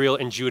of Israel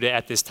and Judah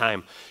at this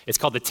time. It's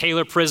called the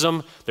Taylor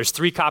Prism. There's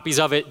 3 copies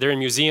of it. They're in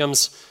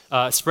museums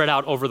spread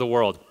out over the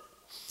world.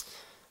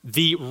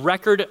 The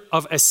record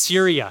of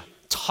Assyria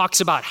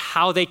talks about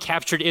how they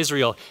captured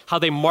Israel, how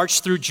they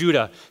marched through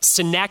Judah.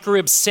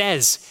 Sennacherib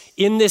says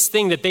in this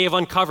thing that they have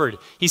uncovered,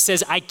 he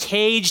says, I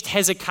caged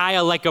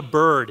Hezekiah like a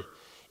bird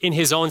in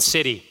his own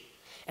city.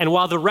 And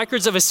while the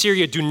records of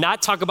Assyria do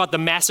not talk about the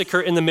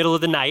massacre in the middle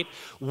of the night,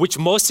 which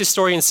most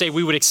historians say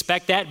we would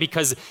expect that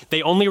because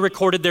they only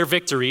recorded their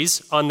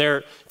victories on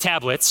their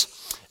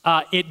tablets,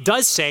 it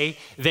does say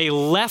they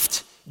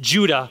left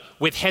Judah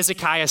with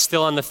Hezekiah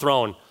still on the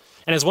throne.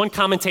 And as one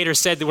commentator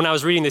said that when I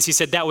was reading this, he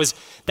said that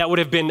would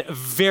have been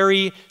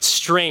very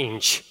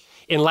strange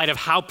in light of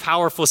how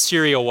powerful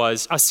Assyria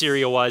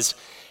was,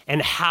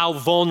 and how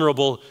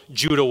vulnerable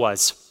Judah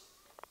was.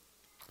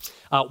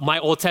 One of my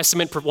Old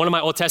Testament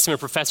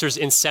professors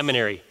in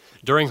seminary,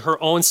 during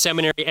her own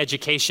seminary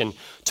education,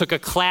 took a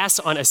class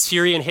on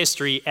Assyrian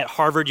history at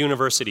Harvard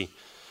University,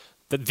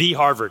 the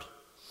Harvard.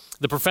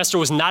 The professor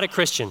was not a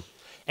Christian.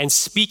 And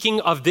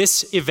speaking of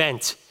this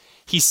event,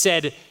 he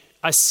said,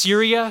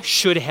 Assyria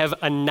should have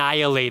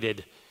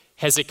annihilated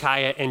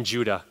Hezekiah and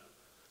Judah.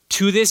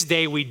 To this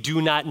day, we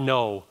do not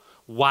know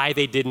why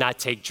they did not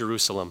take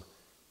Jerusalem.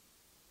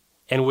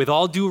 And with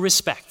all due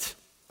respect,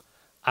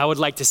 I would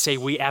like to say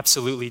we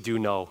absolutely do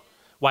know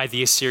why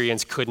the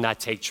Assyrians could not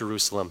take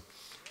Jerusalem.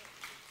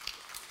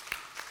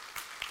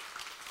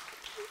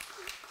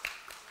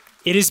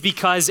 It is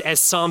because, as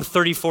Psalm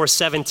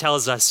 34:7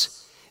 tells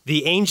us,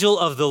 the angel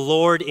of the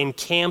Lord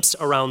encamps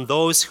around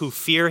those who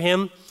fear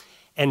him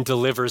and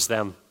delivers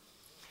them.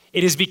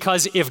 It is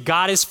because if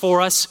God is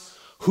for us,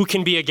 who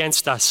can be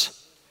against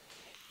us?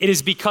 It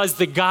is because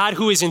the God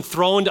who is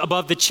enthroned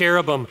above the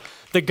cherubim,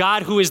 the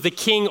God who is the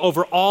king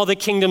over all the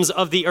kingdoms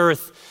of the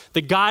earth,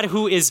 the God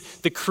who is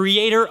the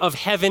creator of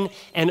heaven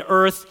and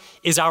earth,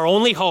 is our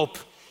only hope.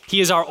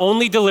 He is our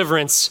only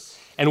deliverance.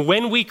 And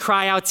when we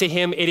cry out to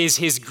him, it is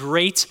his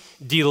great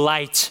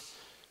delight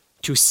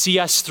to see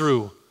us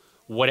through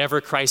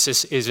whatever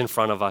crisis is in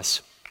front of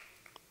us.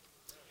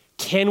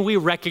 Can we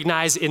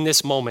recognize in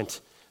this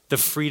moment the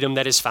freedom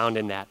that is found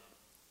in that?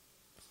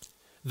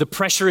 The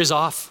pressure is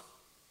off.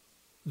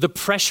 The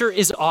pressure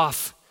is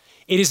off.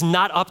 It is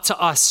not up to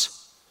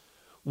us.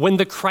 When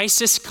the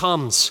crisis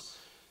comes,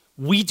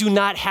 we do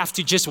not have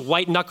to just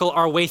white knuckle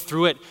our way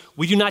through it.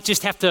 We do not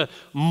just have to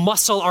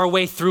muscle our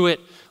way through it.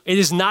 It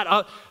is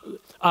not,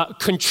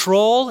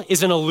 control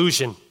is an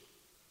illusion.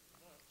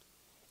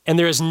 And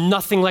there is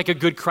nothing like a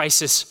good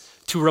crisis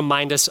to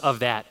remind us of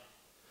that.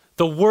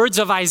 The words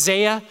of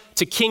Isaiah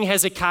to King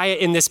Hezekiah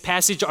in this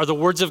passage are the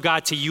words of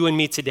God to you and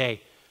me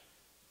today.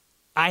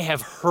 I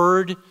have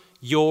heard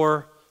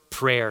your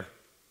prayer,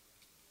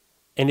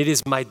 and it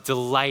is my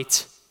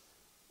delight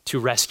to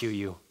rescue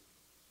you.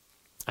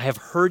 I have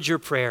heard your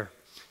prayer,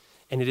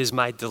 and it is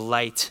my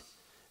delight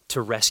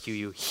to rescue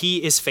you.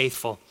 He is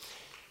faithful.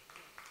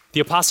 The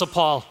Apostle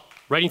Paul,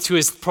 writing to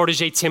his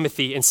protege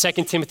Timothy in 2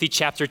 Timothy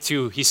chapter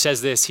 2, he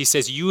says this. He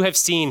says, you have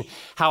seen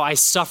how I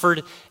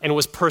suffered and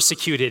was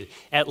persecuted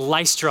at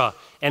Lystra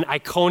and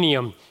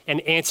Iconium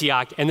and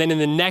Antioch. And then in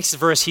the next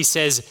verse, he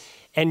says,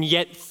 and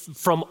yet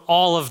from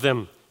all of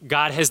them,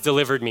 God has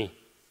delivered me.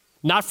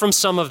 Not from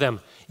some of them,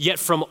 yet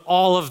from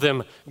all of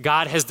them,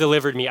 God has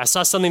delivered me. I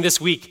saw something this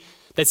week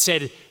that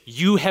said,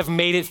 you have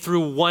made it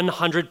through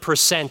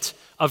 100%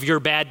 of your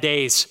bad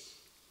days.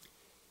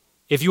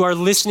 If you are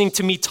listening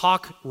to me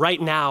talk right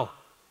now,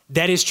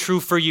 that is true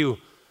for you.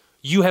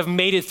 You have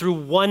made it through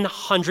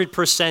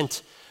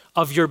 100%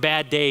 of your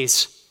bad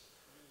days.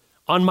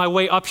 On my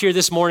way up here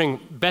this morning,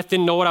 Beth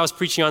didn't know what I was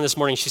preaching on this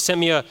morning. She sent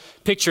me a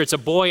picture. It's a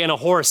boy and a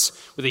horse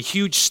with a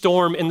huge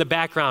storm in the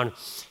background.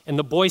 And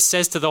the boy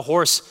says to the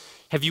horse,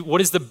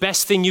 what is the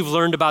best thing you've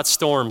learned about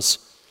storms?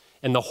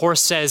 And the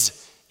horse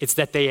says, it's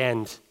that they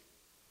end.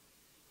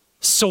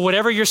 So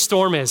whatever your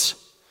storm is,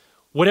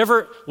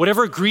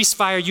 whatever grease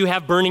fire you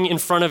have burning in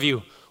front of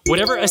you,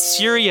 whatever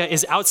Assyria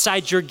is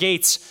outside your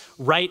gates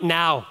right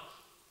now,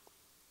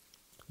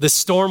 the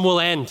storm will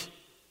end.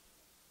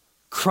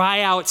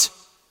 Cry out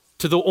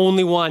to the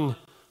only one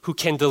who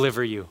can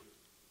deliver you.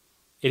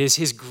 It is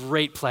his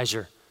great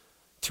pleasure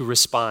to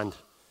respond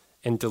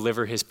and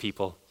deliver his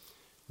people.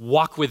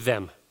 Walk with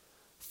them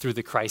through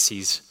the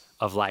crises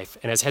of life.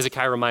 And as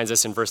Hezekiah reminds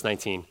us in verse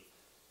 19,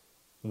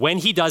 when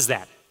he does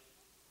that,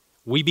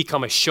 we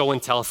become a show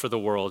and tell for the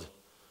world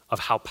of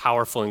how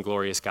powerful and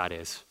glorious God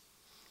is.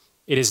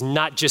 It is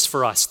not just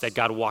for us that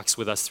God walks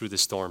with us through the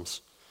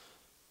storms.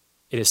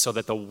 It is so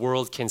that the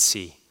world can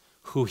see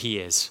who he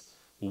is,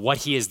 what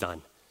he has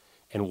done,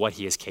 and what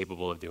he is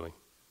capable of doing.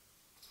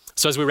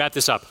 So as we wrap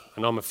this up,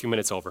 I know I'm a few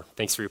minutes over.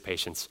 Thanks for your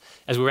patience.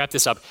 As we wrap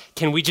this up,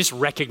 can we just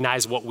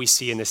recognize what we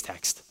see in this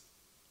text?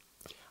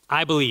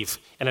 I believe,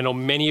 and I know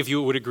many of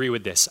you would agree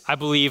with this, I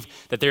believe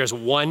that there is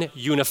one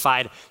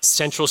unified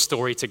central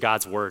story to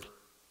God's word.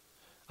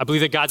 I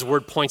believe that God's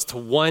word points to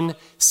one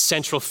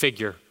central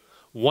figure,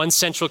 one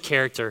central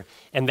character,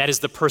 and that is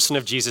the person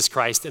of Jesus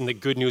Christ and the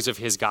good news of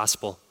his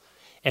gospel.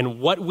 And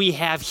what we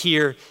have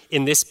here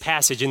in this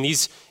passage, in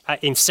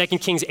 2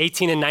 Kings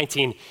 18 and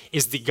 19,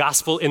 is the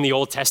gospel in the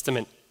Old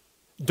Testament.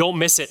 Don't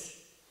miss it.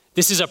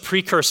 This is a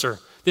precursor.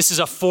 This is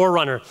a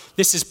forerunner.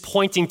 This is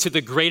pointing to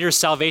the greater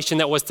salvation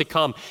that was to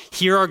come.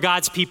 Here are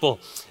God's people.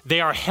 They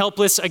are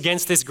helpless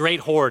against this great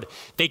horde.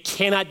 They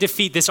cannot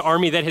defeat this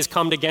army that has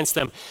come against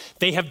them.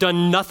 They have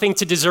done nothing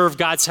to deserve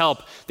God's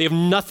help. They have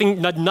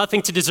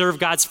nothing to deserve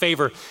God's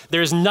favor.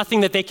 There is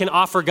nothing that they can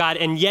offer God,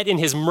 and yet in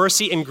his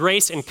mercy and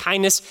grace and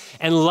kindness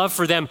and love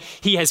for them,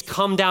 he has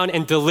come down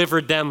and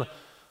delivered them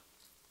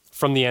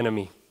from the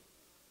enemy.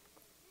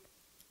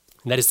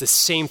 And that is the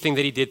same thing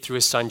that he did through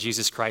his son,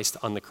 Jesus Christ,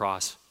 on the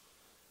cross.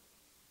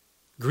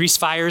 Grease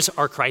fires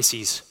are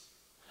crises.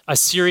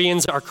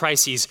 Assyrians are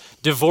crises.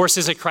 Divorce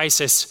is a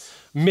crisis.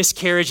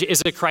 Miscarriage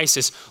is a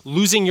crisis.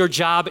 Losing your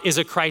job is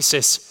a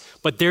crisis.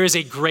 But there is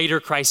a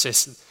greater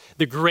crisis,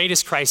 the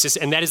greatest crisis,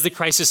 and that is the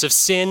crisis of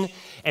sin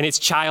and its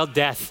child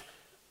death.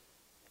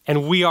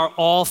 And we are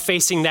all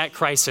facing that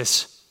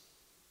crisis.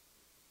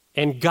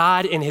 And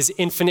God, in his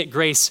infinite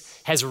grace,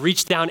 has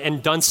reached down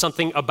and done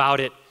something about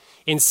it.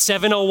 In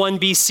 701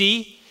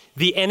 BC,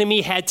 the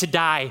enemy had to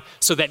die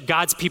so that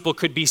God's people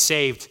could be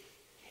saved.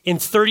 In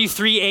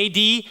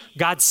 33 AD,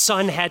 God's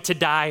son had to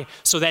die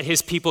so that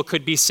his people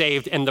could be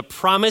saved. And the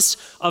promise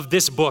of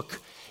this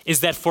book is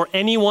that for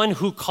anyone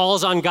who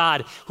calls on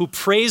God, who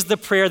prays the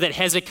prayer that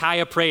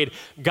Hezekiah prayed,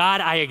 God,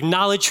 I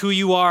acknowledge who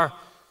you are.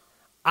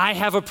 I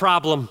have a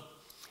problem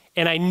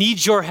and I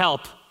need your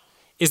help,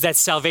 is that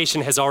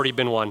salvation has already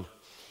been won.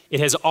 It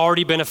has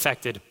already been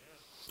effected.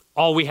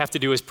 All we have to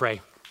do is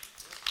pray.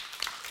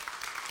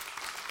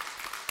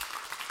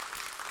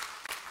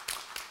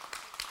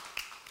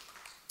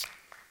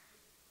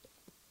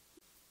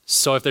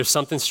 So if there's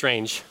something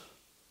strange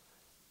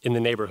in the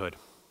neighborhood,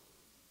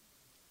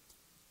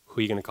 who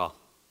are you going to call?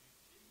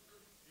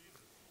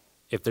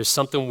 If there's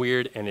something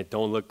weird and it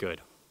don't look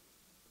good,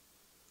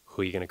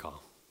 who are you going to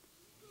call?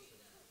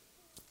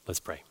 Let's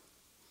pray.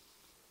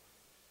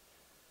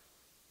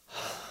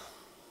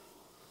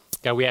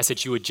 God, we ask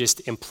that you would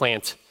just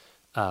implant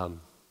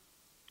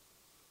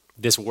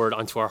this word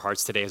onto our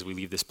hearts today as we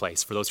leave this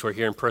place. For those who are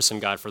here in person,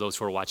 God, for those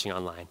who are watching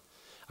online,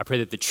 I pray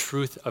that the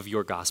truth of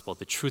your gospel,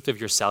 the truth of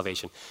your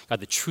salvation, God,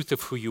 the truth of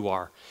who you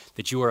are,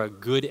 that you are a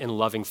good and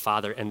loving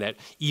Father, and that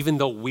even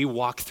though we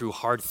walk through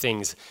hard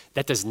things,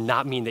 that does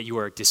not mean that you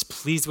are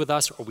displeased with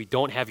us or we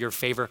don't have your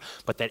favor,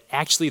 but that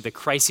actually the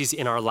crises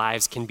in our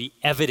lives can be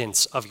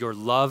evidence of your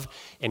love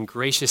and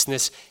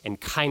graciousness and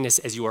kindness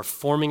as you are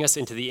forming us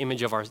into the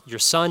image of your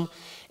Son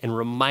and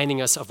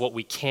reminding us of what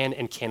we can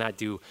and cannot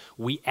do.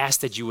 We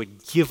ask that you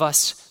would give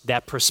us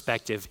that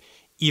perspective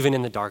even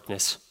in the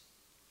darkness.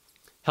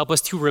 Help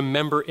us to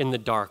remember in the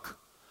dark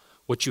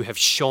what you have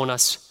shown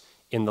us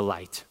in the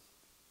light.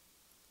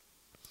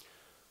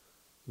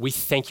 We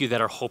thank you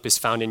that our hope is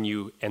found in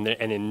you and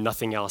in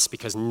nothing else,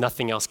 because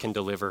nothing else can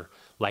deliver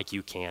like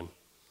you can.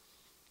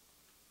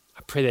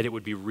 I pray that it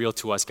would be real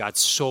to us, God,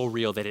 so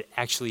real that it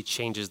actually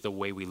changes the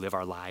way we live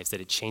our lives,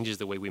 that it changes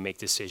the way we make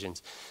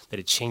decisions, that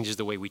it changes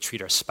the way we treat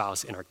our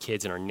spouse and our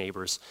kids and our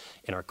neighbors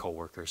and our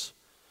coworkers.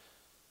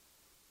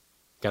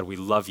 God, we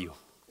love you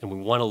and we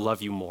want to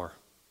love you more.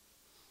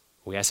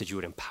 We ask that you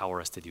would empower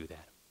us to do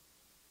that.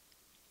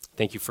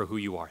 Thank you for who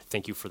you are.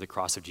 Thank you for the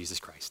cross of Jesus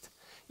Christ.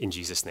 In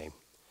Jesus' name,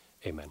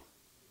 amen.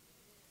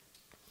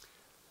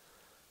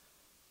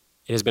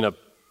 It has been a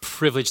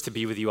privilege to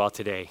be with you all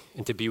today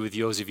and to be with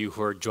those of you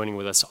who are joining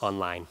with us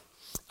online.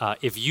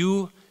 If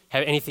you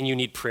have anything you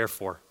need prayer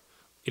for,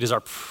 it is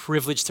our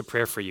privilege to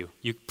pray for you.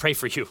 You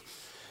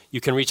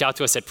can reach out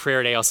to us at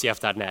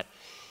prayer@alcf.net.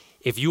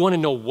 If you want to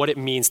know what it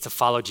means to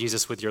follow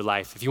Jesus with your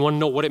life, if you want to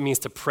know what it means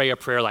to pray a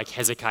prayer like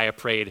Hezekiah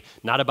prayed,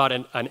 not about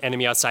an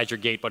enemy outside your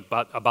gate, but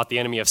about the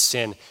enemy of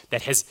sin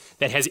that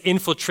has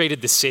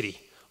infiltrated the city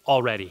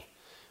already,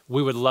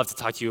 we would love to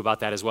talk to you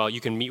about that as well.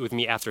 You can meet with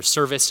me after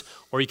service,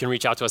 or you can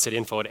reach out to us at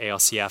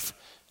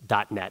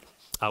info@alcf.net.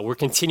 We're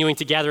continuing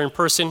to gather in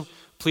person.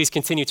 Please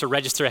continue to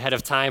register ahead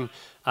of time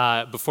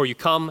before you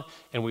come,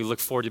 and we look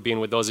forward to being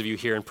with those of you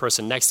here in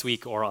person next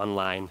week or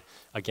online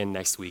again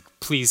next week.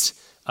 Please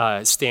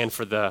stand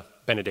for the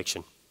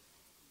benediction.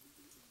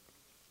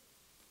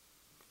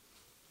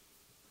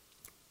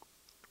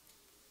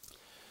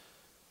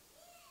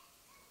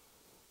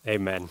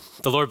 Amen.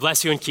 The Lord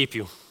bless you and keep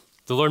you.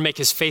 The Lord make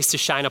his face to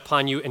shine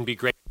upon you and be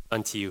gracious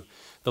unto you.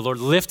 The Lord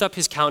lift up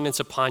his countenance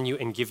upon you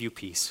and give you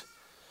peace.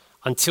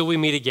 Until we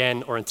meet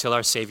again, or until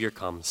our Savior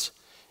comes,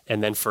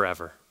 and then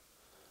forever.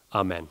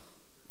 Amen.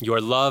 You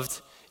are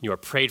loved, you are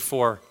prayed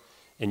for,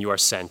 and you are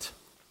sent.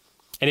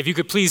 And if you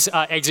could please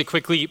exit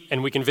quickly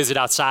and we can visit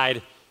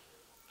outside.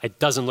 It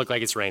doesn't look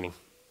like it's raining.